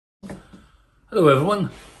Hello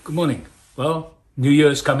everyone, good morning. Well, New Year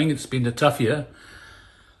is coming. It's been a tough year,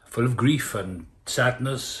 full of grief and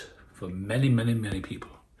sadness for many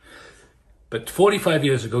people. But 45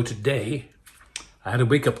 years ago today, I had a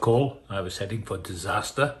wake-up call. I was heading for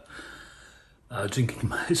disaster, drinking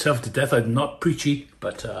myself to death. I'm not preachy,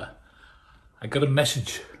 but I got a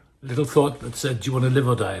message, a little thought that said, do you want to live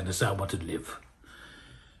or die? And I said, I want to live.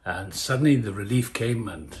 And suddenly the relief came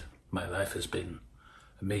and my life has been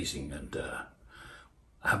amazing. And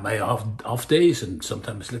I have my off days and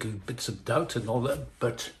sometimes little bits of doubt and all that.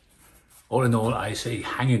 But all in all, I say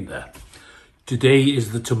hang in there. Today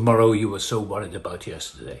is the tomorrow you were so worried about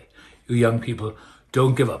yesterday. You young people,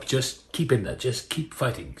 don't give up. Just keep in there. Just keep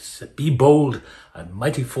fighting. Be bold and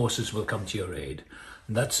mighty forces will come to your aid.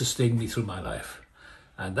 And that sustained me through my life.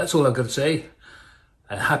 And that's all I've got to say.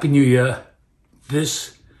 And Happy New Year.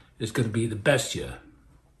 This is going to be the best year.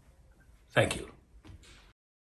 Thank you.